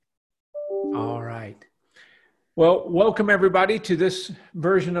All right. Well, welcome everybody to this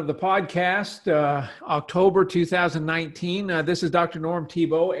version of the podcast, October 2019. This is Dr. Norm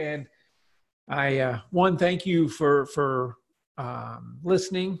Tebow, and thank you for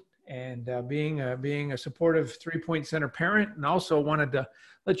listening and being a supportive 3-Point Center parent, and also wanted to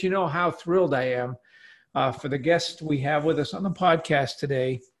let you know how thrilled I am for the guest we have with us on the podcast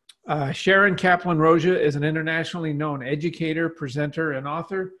today. Sharon Kaplan-Roja is an internationally known educator, presenter, and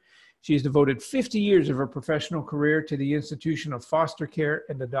author. She's devoted 50 years of her professional career to the institution of foster care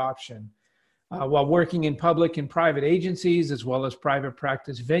and adoption. While working in public and private agencies, as well as private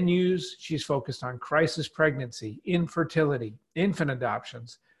practice venues, she's focused on crisis pregnancy, infertility, infant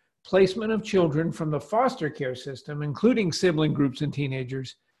adoptions, placement of children from the foster care system, including sibling groups and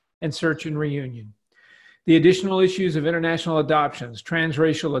teenagers, and search and reunion. The additional issues of international adoptions,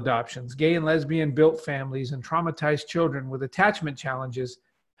 transracial adoptions, gay and lesbian built families, and traumatized children with attachment challenges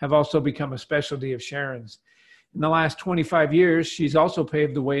have also become a specialty of Sharon's. In the last 25 years, she's also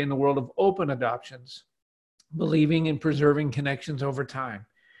paved the way in the world of open adoptions, believing in preserving connections over time.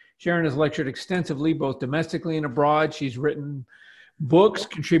 Sharon has lectured extensively, both domestically and abroad. She's written books,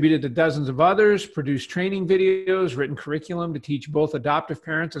 contributed to dozens of others, produced training videos, written curriculum to teach both adoptive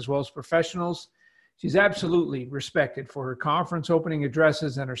parents as well as professionals. She's absolutely respected for her conference opening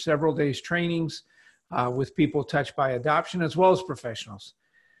addresses and her several days trainings with people touched by adoption as well as professionals.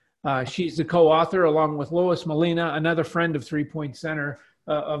 She's the co-author, along with Lois Molina, another friend of 3-Point Center,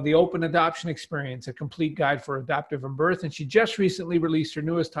 of the Open Adoption Experience, a complete guide for adoptive and birth. And she just recently released her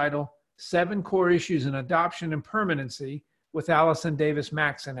newest title, 7 Core Issues in Adoption and Permanency, with Allison Davis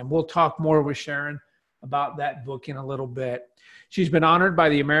Maxon. And we'll talk more with Sharon about that book in a little bit. She's been honored by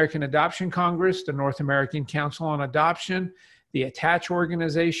the American Adoption Congress, the North American Council on Adoption, the Attach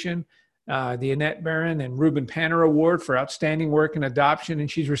Organization, the Annette Barron and Reuben Panner Award for outstanding work in adoption,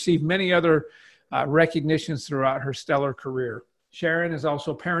 and she's received many other recognitions throughout her stellar career. Sharon is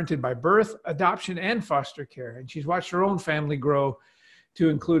also parented by birth, adoption, and foster care, and she's watched her own family grow to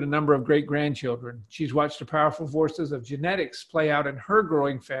include a number of great-grandchildren. She's watched the powerful forces of genetics play out in her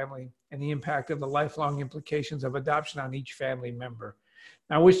growing family and the impact of the lifelong implications of adoption on each family member.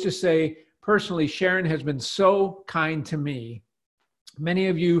 Now, I wish to say, personally, Sharon has been so kind to me. Many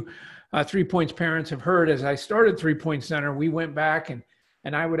of you 3-Points parents have heard, as I started 3-Point Center, we went back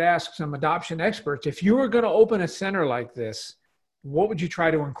and I would ask some adoption experts, if you were going to open a center like this, what would you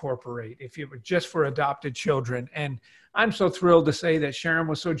try to incorporate if it were just for adopted children? And I'm so thrilled to say that Sharon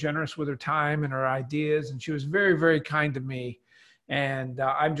was so generous with her time and her ideas, and she was very, very kind to me. And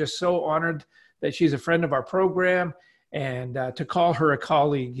I'm just so honored that she's a friend of our program, and to call her a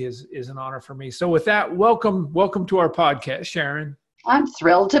colleague is an honor for me. So with that, welcome to our podcast, Sharon. I'm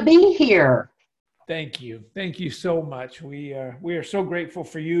thrilled to be here. Thank you. Thank you so much. We are so grateful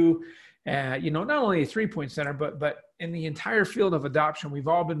for you. Not only a 3-Point Center, but in the entire field of adoption, we've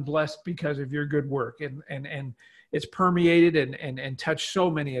all been blessed because of your good work, and it's permeated and touched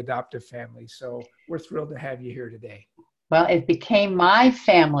so many adoptive families. So we're thrilled to have you here today. Well, it became my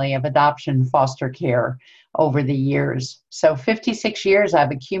family of adoption foster care over the years. So 56 years,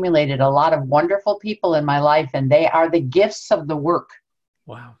 I've accumulated a lot of wonderful people in my life, and they are the gifts of the work.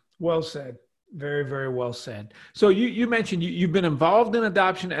 Wow. Well said. Very, very well said. So you mentioned you've been involved in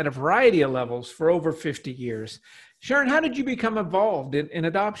adoption at a variety of levels for over 50 years. Sharon, how did you become involved in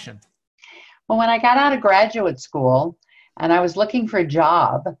adoption? Well, when I got out of graduate school and I was looking for a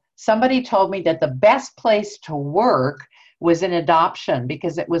job, somebody told me that the best place to work was in adoption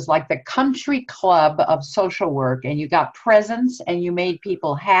because it was like the country club of social work, and you got presents and you made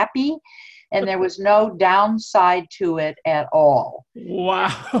people happy, and there was no downside to it at all. Wow.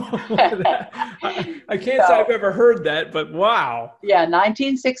 I can't say I've ever heard that, but wow. Yeah,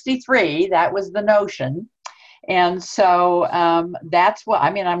 1963, that was the notion. And so that's what,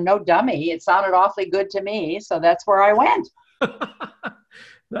 I'm no dummy. It sounded awfully good to me, so that's where I went.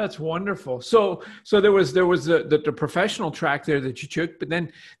 That's wonderful. So there was the professional track there that you took, but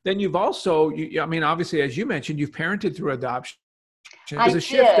then you've also, obviously, as you mentioned, you've parented through adoption. There's a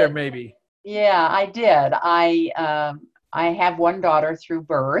shift there, maybe. Yeah, I did. I have one daughter through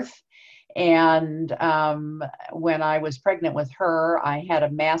birth, and when I was pregnant with her, I had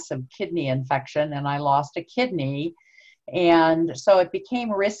a massive kidney infection, and I lost a kidney. And so it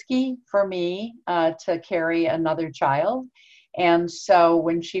became risky for me to carry another child. And so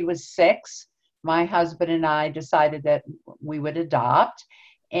when she was 6, my husband and I decided that we would adopt.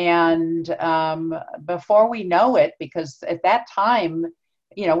 And before we know it, because at that time,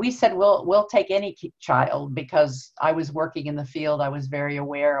 we said we'll take any child, because I was working in the field. I was very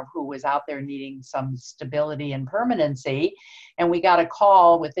aware of who was out there needing some stability and permanency. And we got a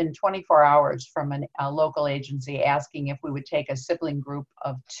call within 24 hours from a local agency asking if we would take a sibling group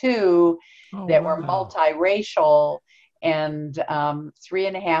of 2 that were multiracial, and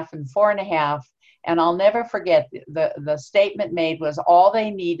 3.5 and 4.5. And I'll never forget, the statement made was, all they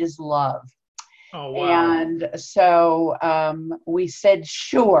need is love. Oh, wow. And so we said,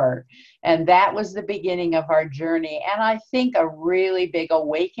 sure. And that was the beginning of our journey. And I think a really big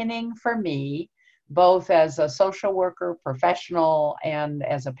awakening for me, both as a social worker, professional, and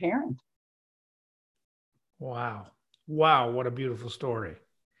as a parent. Wow. Wow. What a beautiful story.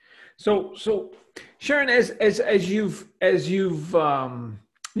 So Sharon, as you've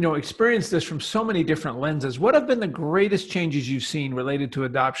experienced this from so many different lenses, what have been the greatest changes you've seen related to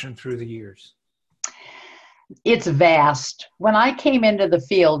adoption through the years? It's vast. When I came into the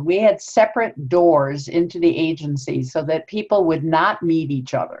field, we had separate doors into the agency so that people would not meet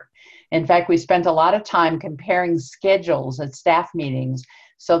each other. In fact, we spent a lot of time comparing schedules at staff meetings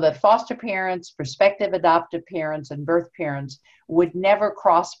so that foster parents, prospective adoptive parents, and birth parents would never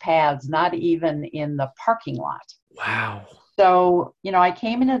cross paths, not even in the parking lot. Wow. So, I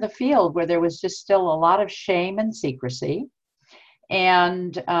came into the field where there was just still a lot of shame and secrecy.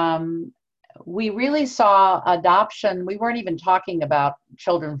 And we really saw adoption. We weren't even talking about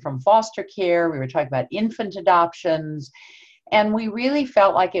children from foster care. We were talking about infant adoptions. And we really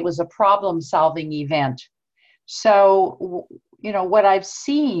felt like it was a problem-solving event. So, what I've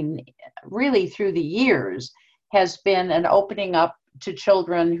seen really through the years has been an opening up to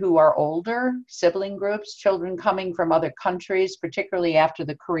children who are older, sibling groups, children coming from other countries, particularly after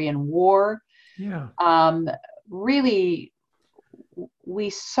the Korean War. Yeah. Really, we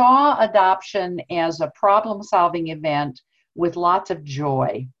saw adoption as a problem-solving event with lots of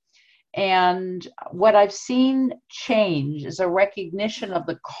joy. And what I've seen change is a recognition of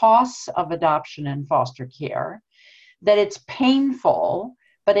the costs of adoption and foster care, that it's painful,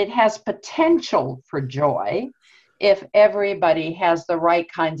 but it has potential for joy if everybody has the right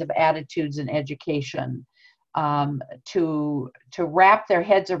kinds of attitudes and education to wrap their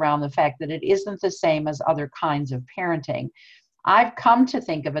heads around the fact that it isn't the same as other kinds of parenting. I've come to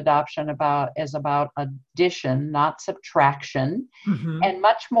think of adoption as about addition, not subtraction, and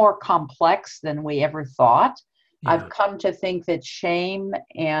much more complex than we ever thought. Yeah. I've come to think that shame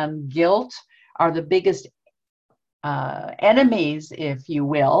and guilt are the biggest enemies, if you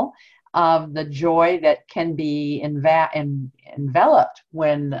will, of the joy that can be enveloped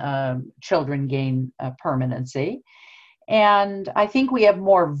when children gain permanency. And I think we have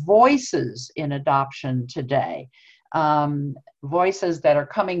more voices in adoption today. Voices that are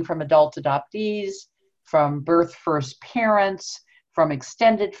coming from adult adoptees, from birth first parents, from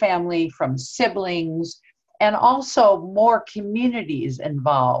extended family, from siblings, and also more communities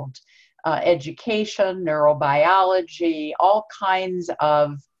involved, education, neurobiology, all kinds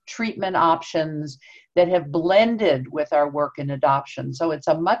of treatment options that have blended with our work in adoption. So it's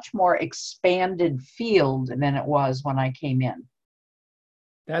a much more expanded field than it was when I came in.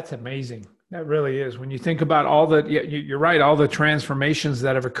 That's amazing. That really is. When you think about all the, you're right, all the transformations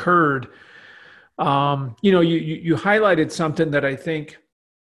that have occurred. You highlighted something that I think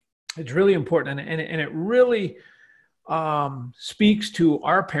is really important, and it really speaks to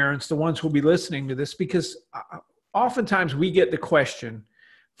our parents, the ones who will be listening to this, because oftentimes we get the question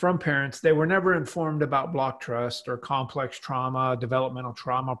from parents, they were never informed about block trust or complex trauma, developmental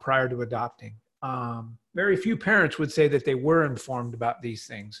trauma prior to adopting. Very few parents would say that they were informed about these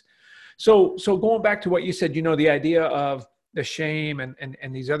things. So going back to what you said, the idea of the shame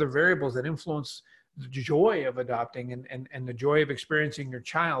and these other variables that influence the joy of adopting and the joy of experiencing your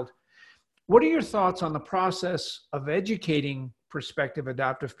child. What are your thoughts on the process of educating prospective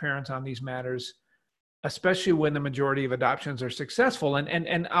adoptive parents on these matters, especially when the majority of adoptions are successful?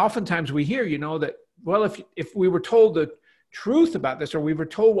 And oftentimes we hear, that, well, if we were told the truth about this, or we were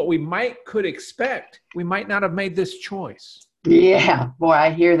told what we could expect, we might not have made this choice. Yeah, boy,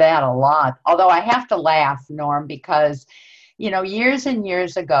 I hear that a lot. Although I have to laugh, Norm, because, years and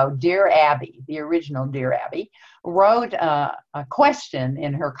years ago, Dear Abby, the original Dear Abby, wrote a question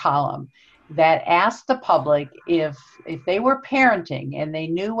in her column that asked the public if they were parenting and they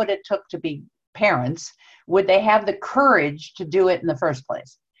knew what it took to be parents, would they have the courage to do it in the first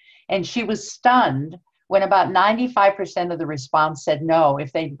place? And she was stunned when about 95% of the response said no.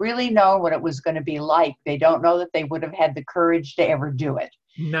 If they'd really known what it was going to be like, they don't know that they would have had the courage to ever do it.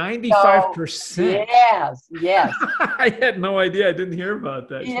 95%. So, yes. I had no idea. I didn't hear about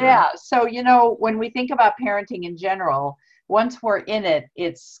that. Yeah. So, when we think about parenting in general, once we're in it,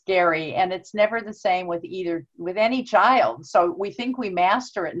 it's scary, and it's never the same with any child. So we think we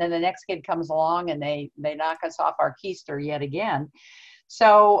master it, and then the next kid comes along and they knock us off our keister yet again.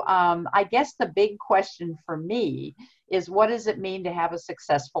 So I guess the big question for me is, what does it mean to have a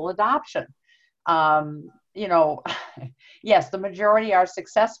successful adoption? You know, yes, the majority are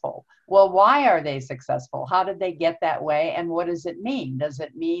successful. Well, why are they successful? How did they get that way? And what does it mean? Does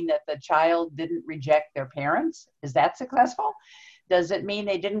it mean that the child didn't reject their parents? Is that successful? Does it mean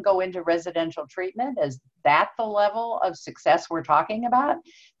they didn't go into residential treatment? Is that the level of success we're talking about?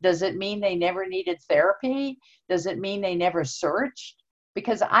 Does it mean they never needed therapy? Does it mean they never searched?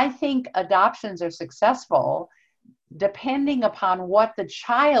 Because I think adoptions are successful depending upon what the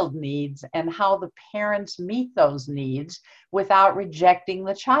child needs and how the parents meet those needs without rejecting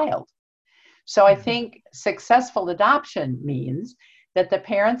the child. So I think successful adoption means that the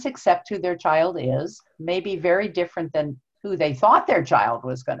parents accept who their child is, maybe very different than who they thought their child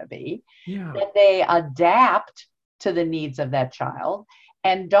was going to be, that they adapt to the needs of that child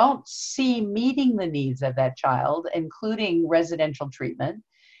and don't see meeting the needs of that child, including residential treatment,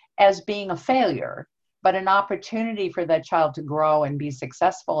 as being a failure, but an opportunity for that child to grow and be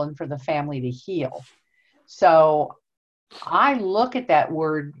successful and for the family to heal. So I look at that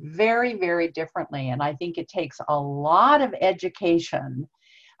word very, very differently, and I think it takes a lot of education.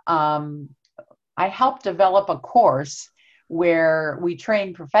 I helped develop a course where we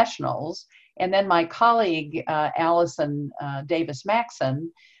train professionals, and then my colleague, Allison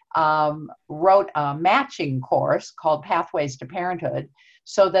Davis-Maxon, wrote a matching course called Pathways to Parenthood,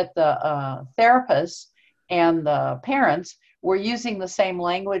 so that the therapists and the parents were using the same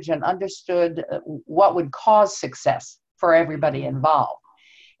language and understood what would cause success for everybody involved.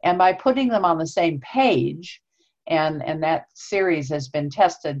 And by putting them on the same page, and that series has been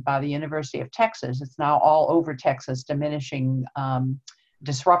tested by the University of Texas, it's now all over Texas, diminishing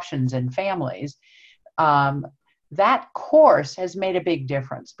disruptions in families, that course has made a big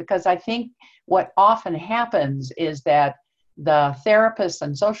difference. Because I think what often happens is that the therapists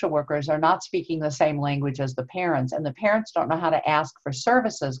and social workers are not speaking the same language as the parents, and the parents don't know how to ask for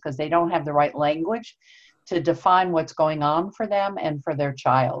services because they don't have the right language to define what's going on for them and for their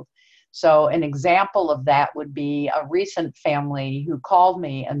child. So an example of that would be a recent family who called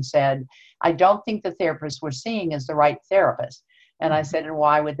me and said, I don't think the therapist we're seeing is the right therapist. And I said, and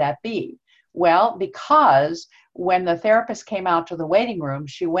why would that be? Well, because when the therapist came out to the waiting room,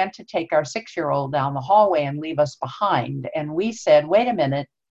 she went to take our 6-year-old down the hallway and leave us behind. And we said, wait a minute,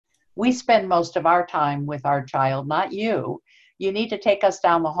 we spend most of our time with our child, not you. You need to take us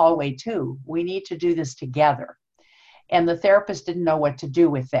down the hallway too. We need to do this together. And the therapist didn't know what to do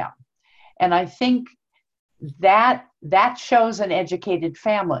with them. And I think that shows an educated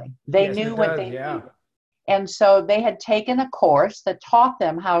family. They knew what they knew. And so they had taken a course that taught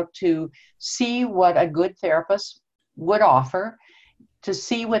them how to see what a good therapist would offer, to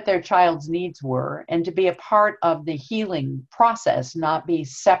see what their child's needs were, and to be a part of the healing process, not be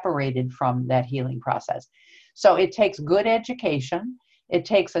separated from that healing process. So it takes good education. It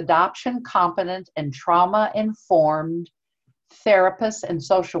takes adoption competent and trauma-informed therapists and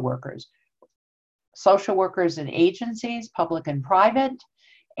social workers in agencies, public and private,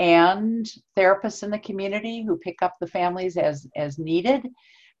 and therapists in the community who pick up the families as needed,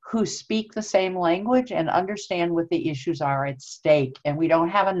 who speak the same language and understand what the issues are at stake. And we don't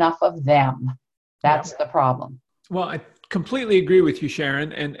have enough of them. That's the problem. Well, I completely agree with you,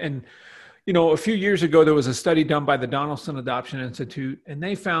 Sharon. And you know, a few years ago, there was a study done by the Donaldson Adoption Institute, and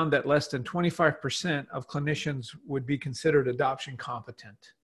they found that less than 25% of clinicians would be considered adoption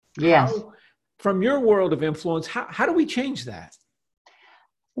competent. Yes. From your world of influence, how do we change that?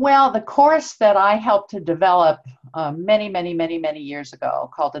 Well, the course that I helped to develop many years ago,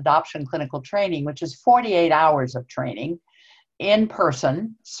 called Adoption Clinical Training, which is 48 hours of training in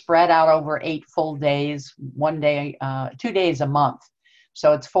person, spread out over 8 full days, 1 day, 2 days a month.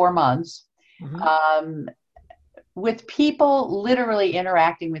 So it's 4 months. With people literally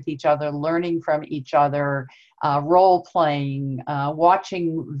interacting with each other, learning from each other, role playing,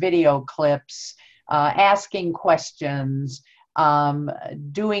 watching video clips, asking questions,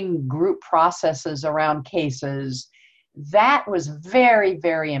 doing group processes around cases. That was very,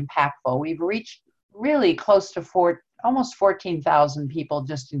 very impactful. We've reached really close to almost 14,000 people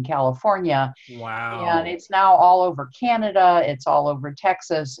just in California. Wow. And it's now all over Canada. It's all over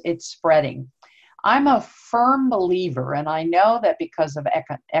Texas. It's spreading. I'm a firm believer, and I know that because of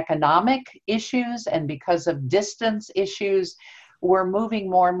economic issues and because of distance issues, we're moving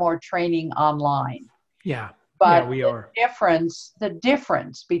more and more training online. Yeah. But we are. The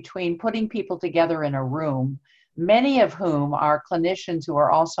difference between putting people together in a room, many of whom are clinicians who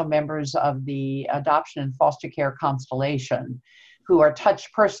are also members of the Adoption and Foster Care Constellation, who are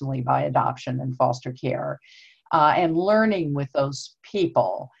touched personally by adoption and foster care. And learning with those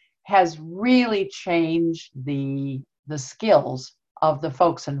people has really changed the skills of the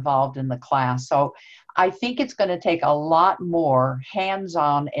folks involved in the class. So I think it's going to take a lot more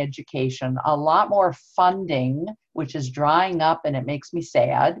hands-on education, a lot more funding, which is drying up and it makes me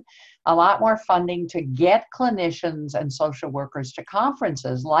sad, a lot more funding to get clinicians and social workers to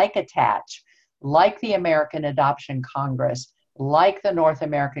conferences like ATACH, like the American Adoption Congress, like the North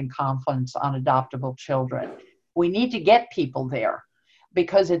American Conference on Adoptable Children. We need to get people there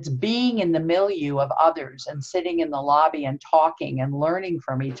because it's being in the milieu of others and sitting in the lobby and talking and learning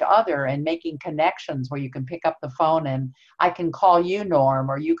from each other and making connections where you can pick up the phone and I can call you, Norm,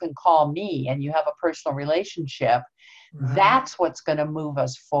 or you can call me and you have a personal relationship. Right. That's what's going to move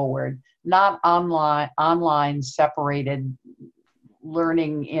us forward, not online separated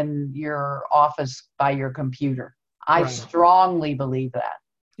learning in your office by your computer. I strongly believe that.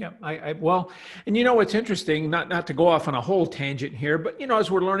 Yeah, well, and you know what's interesting, not to go off on a whole tangent here, but you know,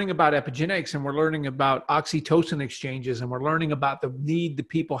 as we're learning about epigenetics and we're learning about oxytocin exchanges and we're learning about the need that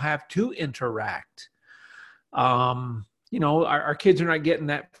people have to interact, you know, our kids are not getting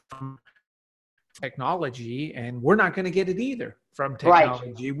that from technology, and we're not going to get it either from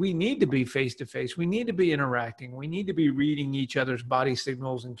technology. Right. We need to be face to face. We need to be interacting. We need to be reading each other's body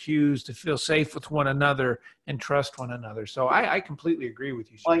signals and cues to feel safe with one another and trust one another. So I completely agree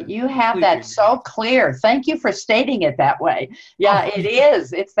with you. Well, you have that so clear. Thank you for stating it that way. Yeah, it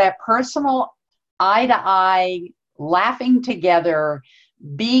is. It's that personal eye to eye, laughing together,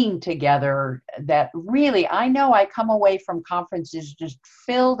 being together that really, I know I come away from conferences just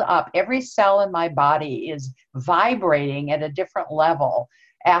filled up. Every cell in my body is vibrating at a different level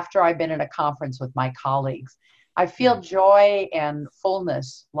after I've been at a conference with my colleagues. I feel joy and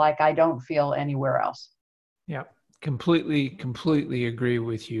fullness like I don't feel anywhere else. Yeah, completely agree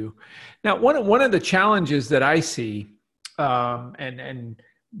with you. Now, one of the challenges that I see, and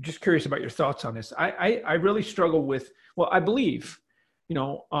just curious about your thoughts on this, I really struggle with, well, I believe, you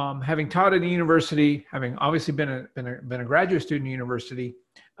know, having taught at a university, having obviously been a graduate student at university,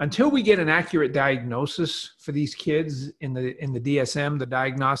 until we get an accurate diagnosis for these kids in the DSM, the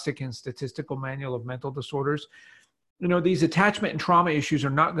Diagnostic and Statistical Manual of Mental Disorders, you know, these attachment and trauma issues are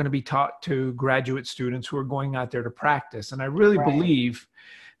not going to be taught to graduate students who are going out there to practice. And I really believe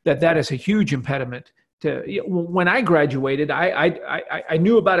that is a huge impediment. When I graduated, I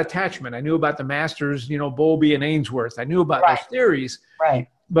knew about attachment. I knew about the masters, you know, Bowlby and Ainsworth. I knew about those theories. Right.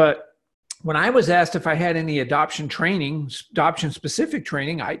 But when I was asked if I had any adoption specific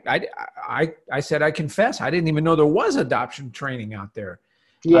training, I said, I confess, I didn't even know there was adoption training out there.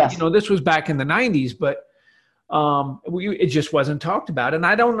 Yes. You know, this was back in the 90s, but it just wasn't talked about. And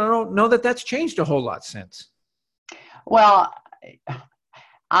I don't know that that's changed a whole lot since. Well,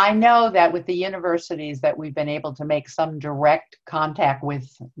 I know that with the universities that we've been able to make some direct contact with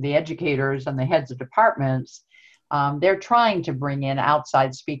the educators and the heads of departments, they're trying to bring in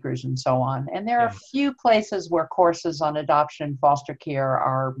outside speakers and so on. And there are a few places where courses on adoption and foster care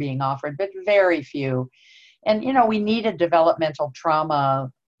are being offered, but very few. And, you know, we need a developmental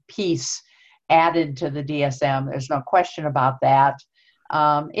trauma piece added to the DSM. There's no question about that.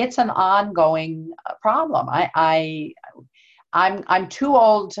 It's an ongoing problem. I'm too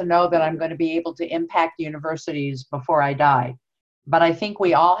old to know that I'm going to be able to impact universities before I die. But I think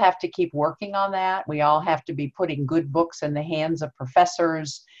we all have to keep working on that. We all have to be putting good books in the hands of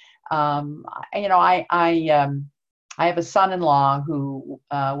professors. You know, I have a son-in-law who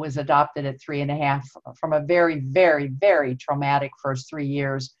was adopted at 3.5 from a very, very, very traumatic first 3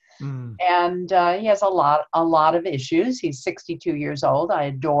 years. And he has a lot of issues. He's 62 years old. I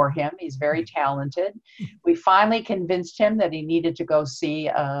adore him. He's very talented. We finally convinced him that he needed to go see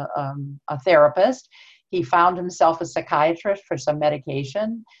a therapist. He found himself a psychiatrist for some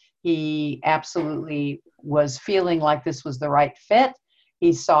medication. He absolutely was feeling like this was the right fit.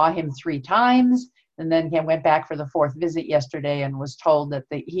 He saw him 3 times. And then he went back for the 4th visit yesterday and was told that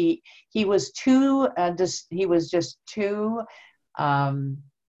he was just too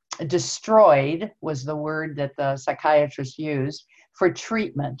destroyed, was the word that the psychiatrist used, for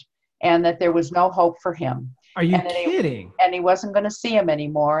treatment, and that there was no hope for him. Are you kidding? And he wasn't going to see him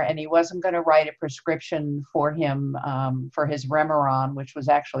anymore, and he wasn't going to write a prescription for him for his Remeron, which was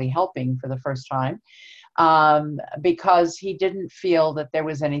actually helping for the first time, because he didn't feel that there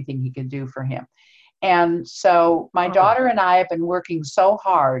was anything he could do for him. And so my daughter and I have been working so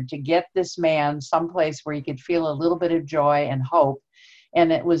hard to get this man someplace where he could feel a little bit of joy and hope,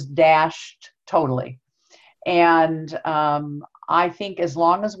 and it was dashed totally. And I think as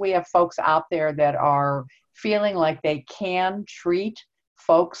long as we have folks out there that are feeling like they can treat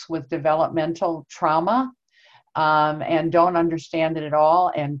folks with developmental trauma, and don't understand it at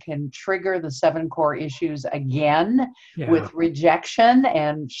all and can trigger the 7 core issues again Yeah. with rejection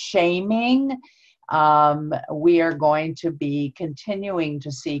and shaming, we are going to be continuing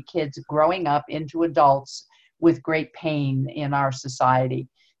to see kids growing up into adults with great pain in our society.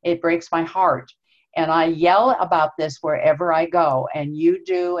 It breaks my heart. And I yell about this wherever I go, and you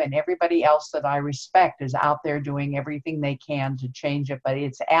do, and everybody else that I respect is out there doing everything they can to change it. But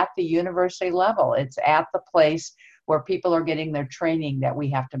it's at the university level, it's at the place where people are getting their training that we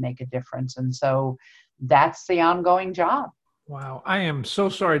have to make a difference. And so that's the ongoing job. Wow. I am so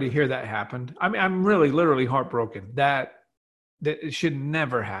sorry to hear that happened. I mean, I'm really literally heartbroken. That it should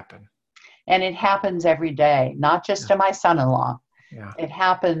never happen. And it happens every day, not just to my son-in-law. Yeah. It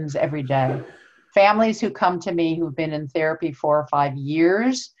happens every day. Families who come to me who've been in therapy 4 or 5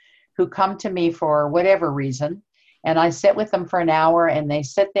 years, who come to me for whatever reason, and I sit with them for an hour and they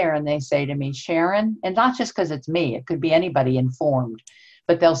sit there and they say to me, Sharon, and not just because it's me, it could be anybody informed,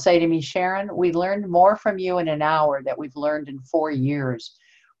 but they'll say to me, Sharon, we learned more from you in an hour that we've learned in 4 years.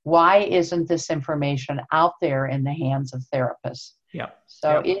 Why isn't this information out there in the hands of therapists? Yeah.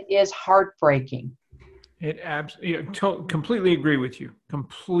 So It is heartbreaking. It absolutely, completely agree with you.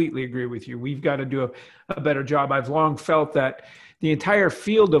 Completely agree with you. We've got to do a better job. I've long felt that the entire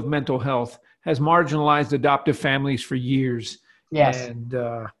field of mental health has marginalized adoptive families for years. Yes. And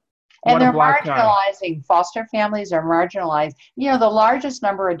they're marginalizing, foster families are marginalized. You know, the largest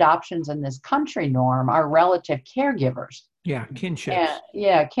number of adoptions in this country, Norm, are relative caregivers. Yeah, kinships.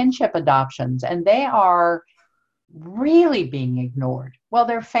 Kinship adoptions. And they are really being ignored. Well,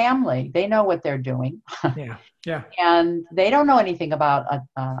 they're family. They know what they're doing. Yeah. And they don't know anything about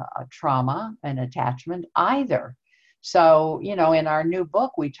a trauma and attachment either. So, you know, in our new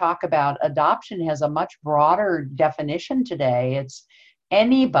book, we talk about adoption has a much broader definition today. It's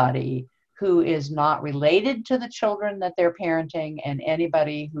anybody who is not related to the children that they're parenting and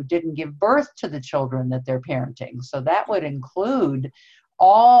anybody who didn't give birth to the children that they're parenting. So that would include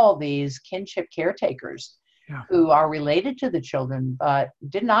all these kinship caretakers who are related to the children but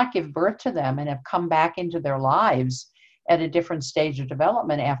did not give birth to them and have come back into their lives at a different stage of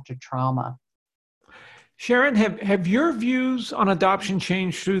development after trauma. Sharon, have your views on adoption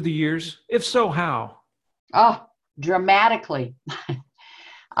changed through the years? If so, how? Oh, dramatically.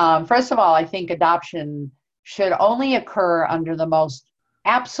 First of all, I think adoption should only occur under the most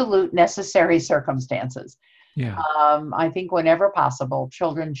absolute necessary circumstances. Yeah. I think whenever possible,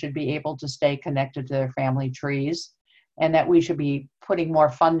 children should be able to stay connected to their family trees, and that we should be putting more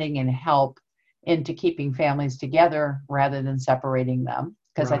funding and help into keeping families together rather than separating them,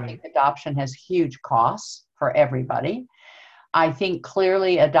 because I think adoption has huge costs for everybody. I think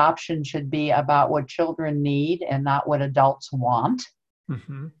clearly adoption should be about what children need and not what adults want.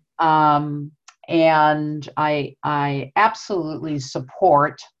 Mm-hmm. And I absolutely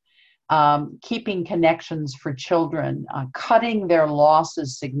support keeping connections for children, cutting their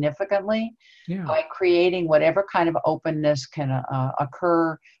losses significantly by creating whatever kind of openness can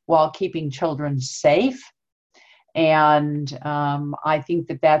occur while keeping children safe. And I think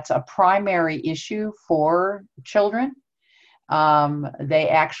that that's a primary issue for children. They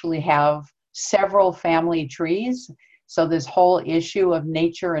actually have several family trees. So this whole issue of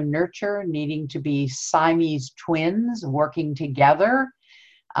nature and nurture needing to be Siamese twins working together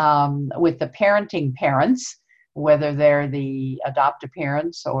with the parenting parents, whether they're the adoptive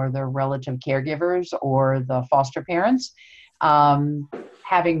parents or the relative caregivers or the foster parents,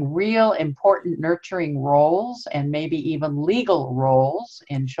 having real important nurturing roles and maybe even legal roles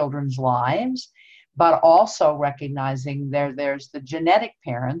in children's lives, but also recognizing there's the genetic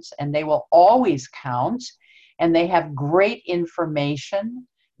parents and they will always count, and they have great information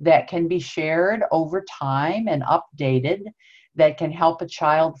that can be shared over time and updated that can help a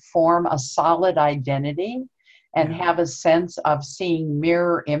child form a solid identity and have a sense of seeing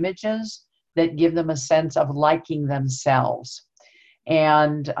mirror images that give them a sense of liking themselves.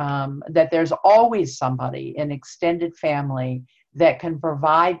 And that there's always somebody, an extended family, that can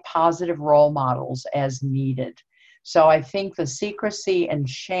provide positive role models as needed. So I think the secrecy and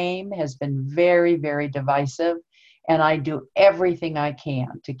shame has been very, very divisive. And I do everything I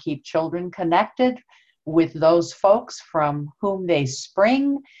can to keep children connected with those folks from whom they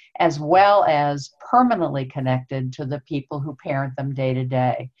spring, as well as permanently connected to the people who parent them day to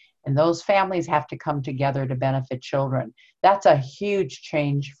day. And those families have to come together to benefit children. That's a huge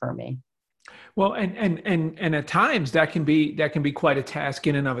change for me. Well, and at times that can be quite a task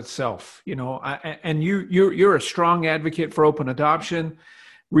in and of itself. You know, and you're a strong advocate for open adoption,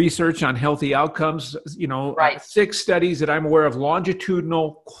 research on healthy outcomes. You know, Right. 6 studies that I'm aware of,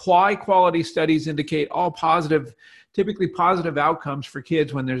 longitudinal, high quality studies, indicate all positive, typically positive outcomes for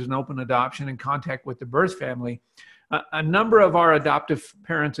kids when there's an open adoption and contact with the birth family. A number of our adoptive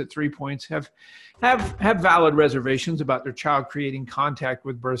parents at 3 Points have valid reservations about their child creating contact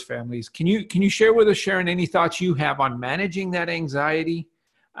with birth families. Can you share with us, Sharon, any thoughts you have on managing that anxiety,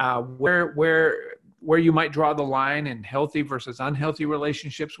 where you might draw the line in healthy versus unhealthy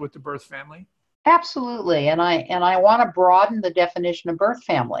relationships with the birth family? Absolutely. And I want to broaden the definition of birth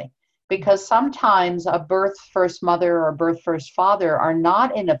family, because sometimes a birth first mother or a birth first father are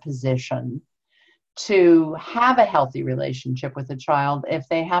not in a position to have a healthy relationship with a child if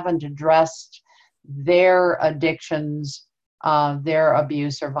they haven't addressed their addictions, their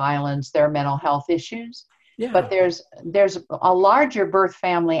abuse or violence, their mental health issues. But Yeah. there's a larger birth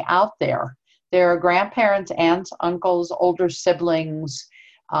family out there. There are grandparents, aunts, uncles, older siblings,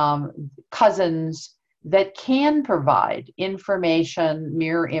 cousins that can provide information,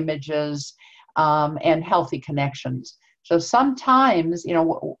 mirror images, and healthy connections. So sometimes,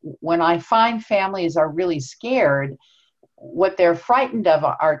 when I find families are really scared, what they're frightened of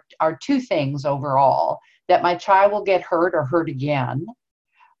are 2 things overall: that my child will get hurt or hurt again,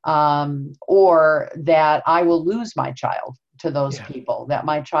 or that I will lose my child to those Yeah. people, that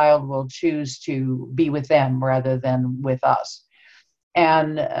my child will choose to be with them rather than with us.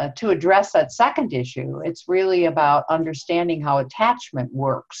 And to address that second issue, it's really about understanding how attachment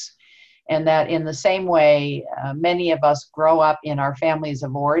works. And that in the same way, many of us grow up in our families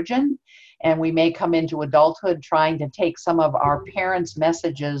of origin, and we may come into adulthood trying to take some of our parents'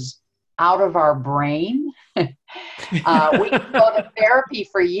 messages out of our brain. We can go to therapy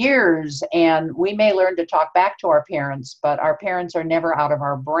for years, and we may learn to talk back to our parents, but our parents are never out of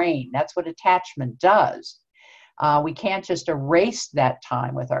our brain. That's what attachment does. We can't just erase that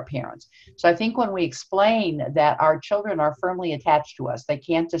time with our parents. So I think when we explain that our children are firmly attached to us, they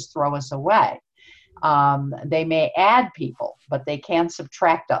can't just throw us away. They may add people, but they can't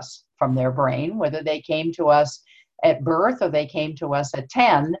subtract us from their brain. Whether they came to us at birth or they came to us at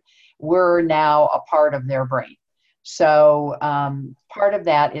 10, we're now a part of their brain. So part of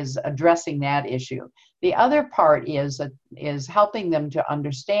that is addressing that issue. The other part is helping them to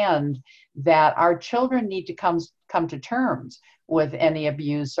understand that our children need to come to terms with any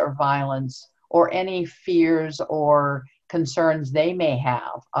abuse or violence or any fears or concerns they may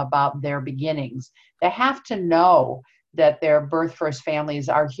have about their beginnings. They have to know that their birth first families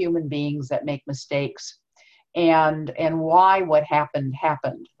are human beings that make mistakes, and why what happened.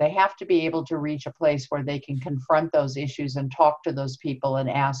 They have to be able to reach a place where they can confront those issues and talk to those people and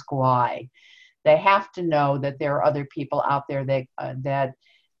ask why. They have to know that there are other people out there that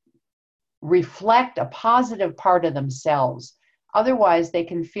reflect a positive part of themselves. Otherwise, they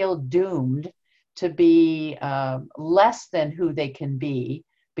can feel doomed to be less than who they can be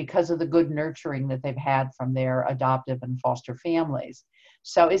because of the good nurturing that they've had from their adoptive and foster families.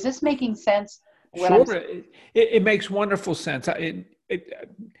 So is this making sense? Sure, it makes wonderful sense.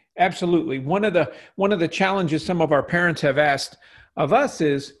 Absolutely. One of the challenges some of our parents have asked of us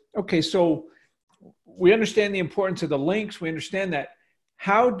is, okay, so we understand the importance of the links. We understand that.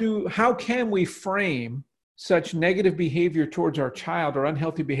 How can we frame such negative behavior towards our child or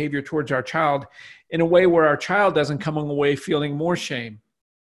unhealthy behavior towards our child in a way where our child doesn't come away feeling more shame?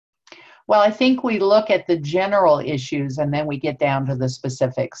 Well, I think we look at the general issues and then we get down to the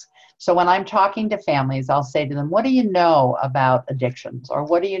specifics. So when I'm talking to families, I'll say to them, what do you know about addictions? Or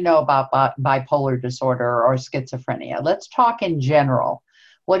what do you know about bipolar disorder or schizophrenia? Let's talk in general.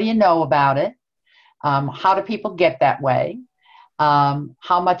 What do you know about it? How do people get that way?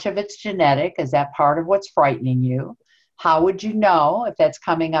 How much of it's genetic? Is that part of what's frightening you? How would you know if that's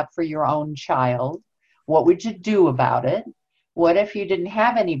coming up for your own child? What would you do about it? What if you didn't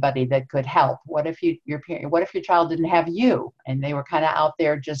have anybody that could help? What if your child didn't have you and they were kind of out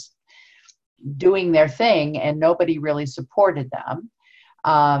there just doing their thing and nobody really supported them?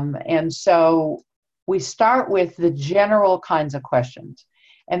 And so we start with the general kinds of questions,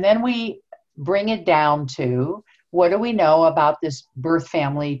 and then we bring it down to, what do we know about this birth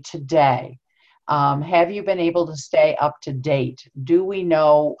family today? Have you been able to stay up to date? Do we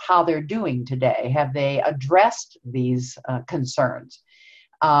know how they're doing today? Have they addressed these concerns?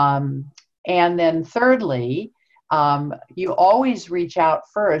 And then thirdly, you always reach out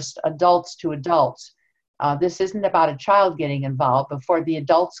first, adults to adults. This isn't about a child getting involved before the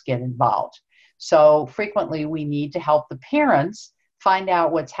adults get involved. So frequently we need to help the parents find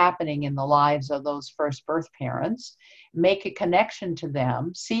out what's happening in the lives of those first birth parents, make a connection to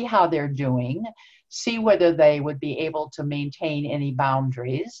them, see how they're doing, see whether they would be able to maintain any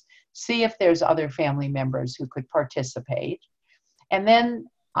boundaries, see if there's other family members who could participate. And then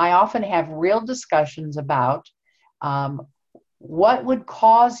I often have real discussions about what would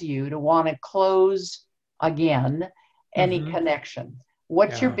cause you to want to close again any connection.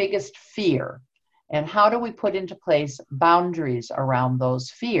 What's your biggest fear? And how do we put into place boundaries around those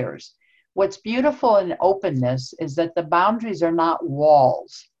fears? What's beautiful in openness is that the boundaries are not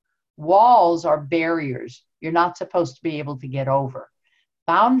walls. Walls are barriers you're not supposed to be able to get over.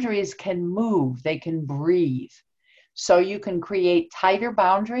 Boundaries can move, they can breathe. So you can create tighter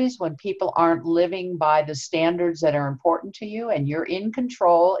boundaries when people aren't living by the standards that are important to you and you're in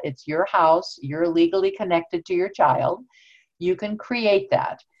control. It's your house, you're legally connected to your child. You can create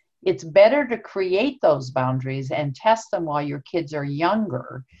that. It's better to create those boundaries and test them while your kids are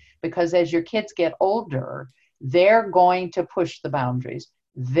younger, because as your kids get older, they're going to push the boundaries.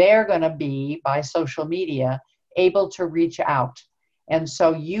 They're going to be, by social media, able to reach out. And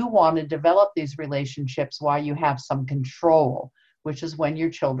so you want to develop these relationships while you have some control, which is when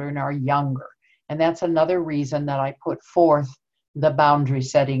your children are younger. And that's another reason that I put forth the boundary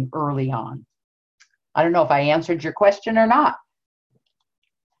setting early on. I don't know if I answered your question or not.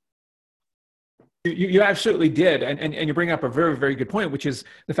 You absolutely did. And you bring up a very, very good point, which is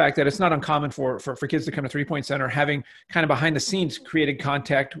the fact that it's not uncommon for kids to come to 3 Point Center having kind of behind the scenes created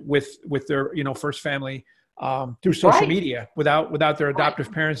contact with their, first family through social media without their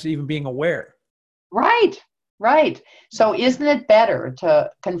adoptive parents even being aware. Right. So isn't it better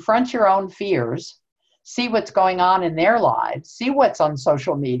to confront your own fears, see what's going on in their lives, see what's on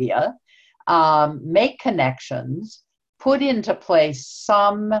social media, make connections, put into place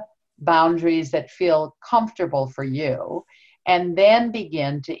some boundaries that feel comfortable for you, and then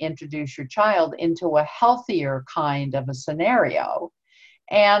begin to introduce your child into a healthier kind of a scenario,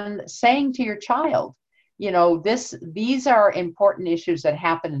 and saying to your child, these are important issues that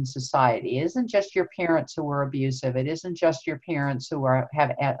happen in society. It isn't just your parents who are abusive. It isn't just your parents who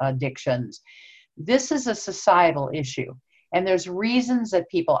have addictions. This is a societal issue, and there's reasons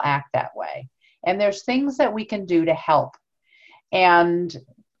that people act that way, and there's things that we can do to help. And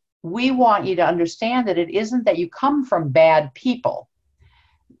we want you to understand that it isn't that you come from bad people.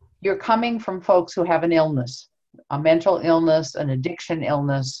 You're coming from folks who have an illness, a mental illness, an addiction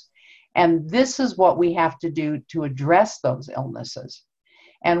illness. And this is what we have to do to address those illnesses.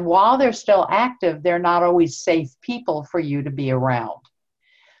 And while they're still active, they're not always safe people for you to be around.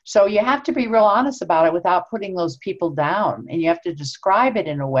 So you have to be real honest about it without putting those people down. And you have to describe it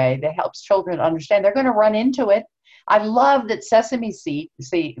in a way that helps children understand they're going to run into it. I love that Sesame Street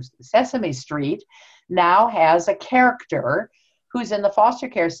now has a character who's in the foster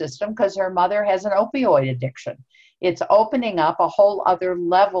care system because her mother has an opioid addiction. It's opening up a whole other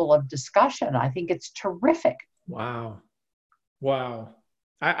level of discussion. I think it's terrific. Wow.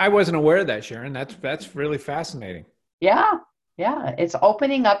 I wasn't aware of that, Sharon. That's really fascinating. Yeah. It's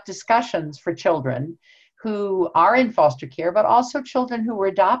opening up discussions for children who are in foster care, but also children who were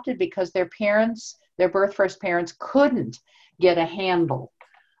adopted because their first parents couldn't get a handle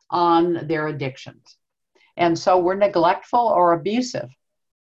on their addictions. And so we're neglectful or abusive.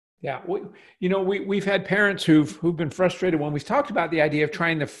 Yeah. We've had parents who've been frustrated when we've talked about the idea of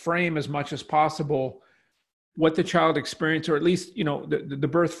trying to frame as much as possible what the child experienced, or at least,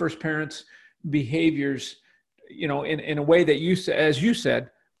 the first parents' behaviors, in a way that as you said,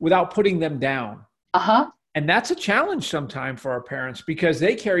 without putting them down. And that's a challenge sometimes for our parents because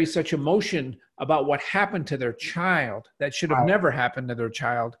they carry such emotion about what happened to their child that should have never happened to their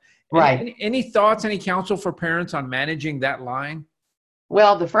child. Right. Any thoughts, any counsel for parents on managing that line?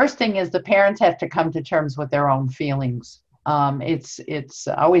 Well, the first thing is the parents have to come to terms with their own feelings. I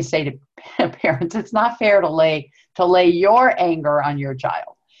always say to parents, it's not fair to lay your anger on your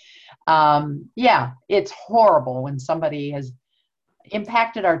child. It's horrible when somebody has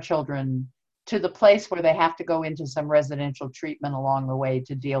impacted our children to the place where they have to go into some residential treatment along the way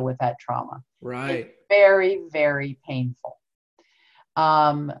to deal with that trauma. Right. It's very, very painful.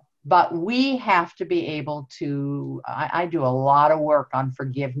 But we have to be able to, I do a lot of work on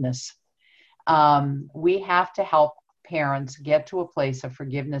forgiveness. We have to help parents get to a place of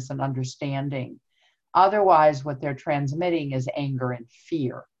forgiveness and understanding. Otherwise, what they're transmitting is anger and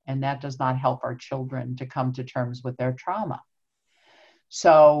fear, and that does not help our children to come to terms with their trauma.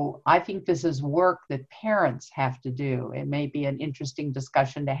 So I think this is work that parents have to do. It may be an interesting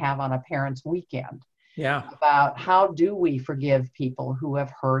discussion to have on a parents' weekend. Yeah. About how do we forgive people who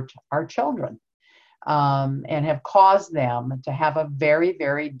have hurt our children? and have caused them to have a very,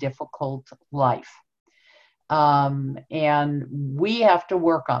 very difficult life. And we have to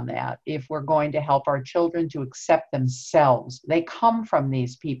work on that if we're going to help our children to accept themselves. They come from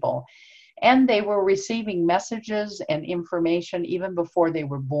these people, and they were receiving messages and information even before they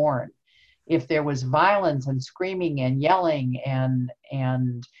were born. If there was violence and screaming and yelling and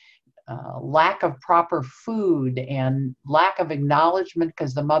lack of proper food and lack of acknowledgement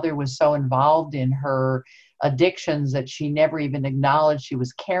because the mother was so involved in her addictions that she never even acknowledged she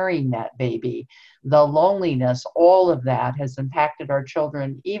was carrying that baby. The loneliness, all of that has impacted our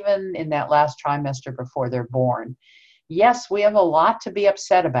children even in that last trimester before they're born. Yes, we have a lot to be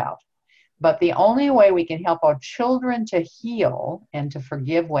upset about, but the only way we can help our children to heal and to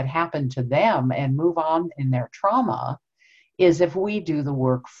forgive what happened to them and move on in their trauma is if we do the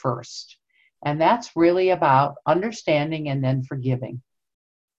work first. And that's really about understanding and then forgiving.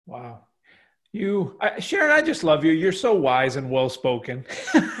 Wow. Sharon, I just love you. You're so wise and well-spoken.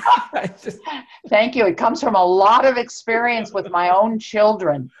 Thank you. It comes from a lot of experience with my own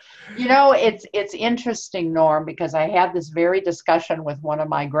children. You know, it's interesting, Norm, because I had this very discussion with one of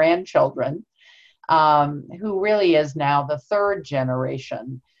my grandchildren, who really is now the third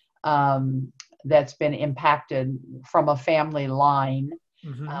generation that's been impacted from a family line,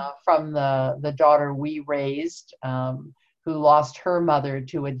 from the daughter we raised, who lost her mother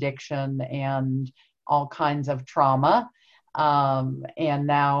to addiction and all kinds of trauma. And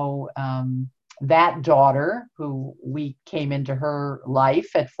now that daughter, who we came into her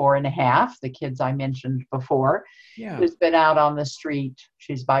life at 4.5, the kids I mentioned before, who's been out on the street.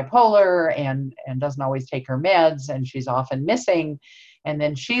 She's bipolar and doesn't always take her meds, and she's often missing. And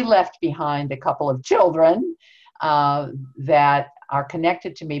then she left behind a couple of children that are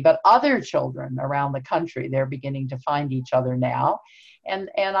connected to me, but other children around the country. They're beginning to find each other now.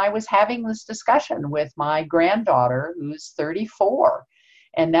 And I was having this discussion with my granddaughter, who's 34.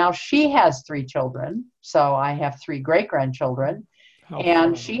 And now she has 3 children. So I have 3 great-grandchildren.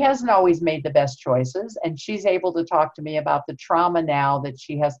 And she hasn't always made the best choices. And she's able to talk to me about the trauma now that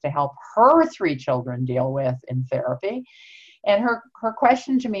she has to help her 3 children deal with in therapy. And her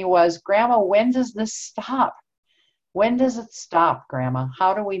question to me was, Grandma, when does this stop? When does it stop, Grandma?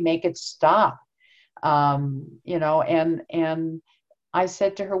 How do we make it stop? You know, and I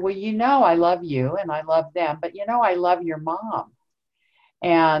said to her, well, you know, I love you and I love them, but you know, I love your mom.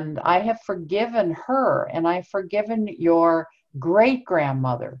 And I have forgiven her, and I've forgiven your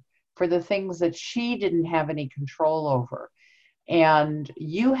great-grandmother for the things that she didn't have any control over. And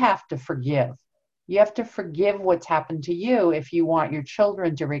you have to forgive. You have to forgive what's happened to you if you want your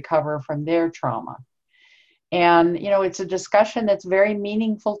children to recover from their trauma. And, you know, it's a discussion that's very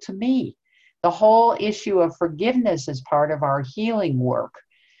meaningful to me. The whole issue of forgiveness is part of our healing work.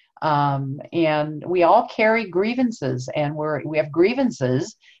 And we all carry grievances, and we have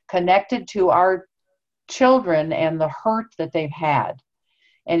grievances connected to our children and the hurt that they've had.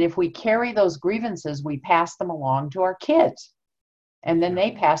 And if we carry those grievances, we pass them along to our kids. And then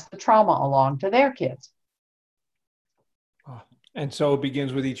they pass the trauma along to their kids. And so it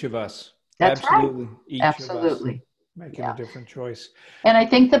begins with each of us. That's Absolutely. right. Each Absolutely. Of us making a different choice. And I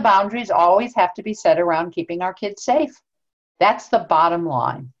think the boundaries always have to be set around keeping our kids safe. That's the bottom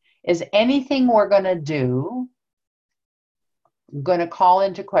line. Is anything we're going to do going to call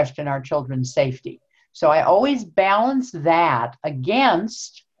into question our children's safety? So I always balance that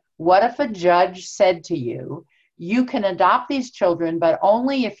against, what if a judge said to you, you can adopt these children, but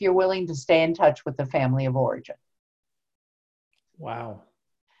only if you're willing to stay in touch with the family of origin. Wow.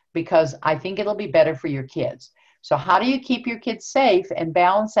 Because I think it'll be better for your kids. So how do you keep your kids safe and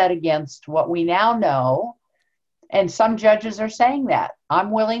balance that against what we now know? And some judges are saying that.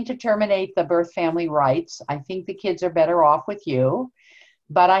 I'm willing to terminate the birth family rights. I think the kids are better off with you,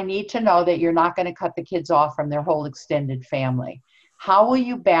 but I need to know that you're not going to cut the kids off from their whole extended family. How will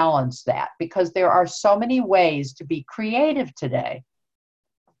you balance that? Because there are so many ways to be creative today.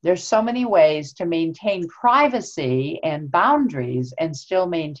 There's so many ways to maintain privacy and boundaries and still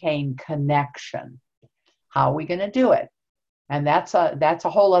maintain connection. How are we going to do it? And that's a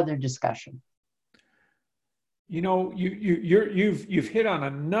whole other discussion. You know, you've hit on a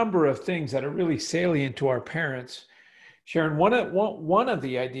number of things that are really salient to our parents. Sharon, one of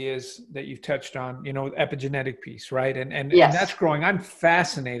the ideas that you've touched on, you know, epigenetic piece, right? And that's growing. I'm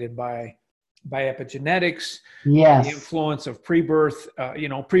fascinated by epigenetics, yes, the influence of pre-birth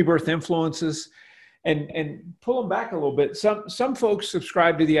influences, and pull them back a little bit. Some folks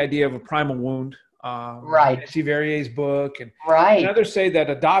subscribe to the idea of a primal wound. Right. Nancy Verrier's book, and Right. others say that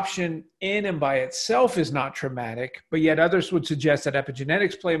adoption in and by itself is not traumatic, but yet others would suggest that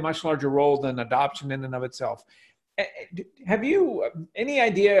epigenetics play a much larger role than adoption in and of itself. Have you any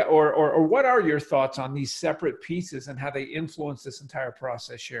idea, or what are your thoughts on these separate pieces and how they influence this entire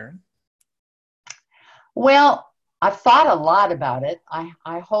process, Sharon? Well, I've thought a lot about it.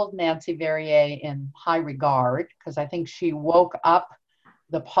 I hold Nancy Verrier in high regard because I think she woke up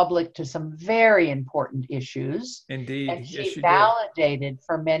the public to some very important issues. Indeed. And Yes, she she did. validated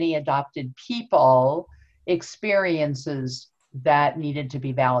for many adopted people experiences that needed to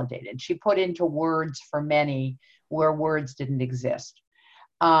be validated. She put into words for many where words didn't exist.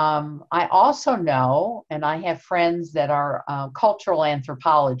 I also know, and I have friends that are cultural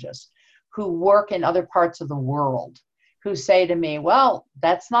anthropologists who work in other parts of the world who say to me, well,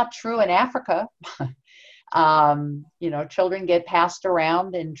 that's not true in Africa. Children get passed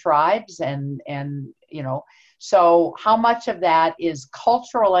around in tribes and so how much of that is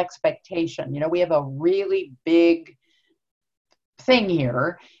cultural expectation? We have a really big thing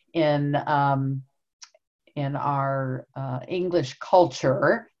here in our English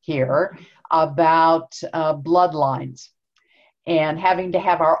culture here about bloodlines and having to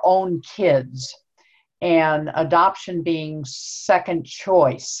have our own kids and adoption being second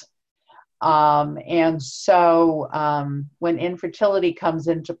choice. And so when infertility comes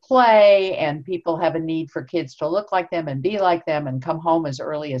into play and people have a need for kids to look like them and be like them and come home as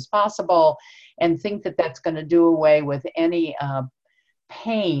early as possible and think that that's going to do away with any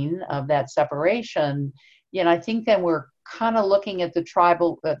pain of that separation, I think then we're kind of looking at the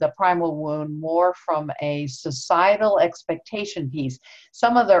primal wound more from a societal expectation piece.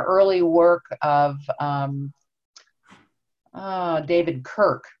 Some of the early work of David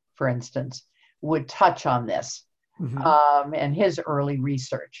Kirk, for instance, would touch on this and his early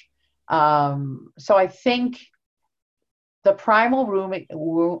research. So I think the primal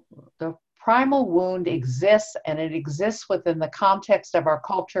wound exists, and it exists within the context of our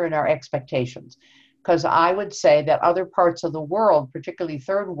culture and our expectations. Because I would say that other parts of the world, particularly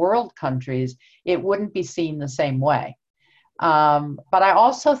third world countries, it wouldn't be seen the same way. But I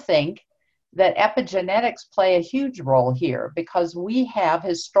also think that epigenetics play a huge role here because we have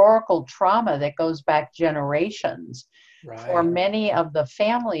historical trauma that goes back generations for many of the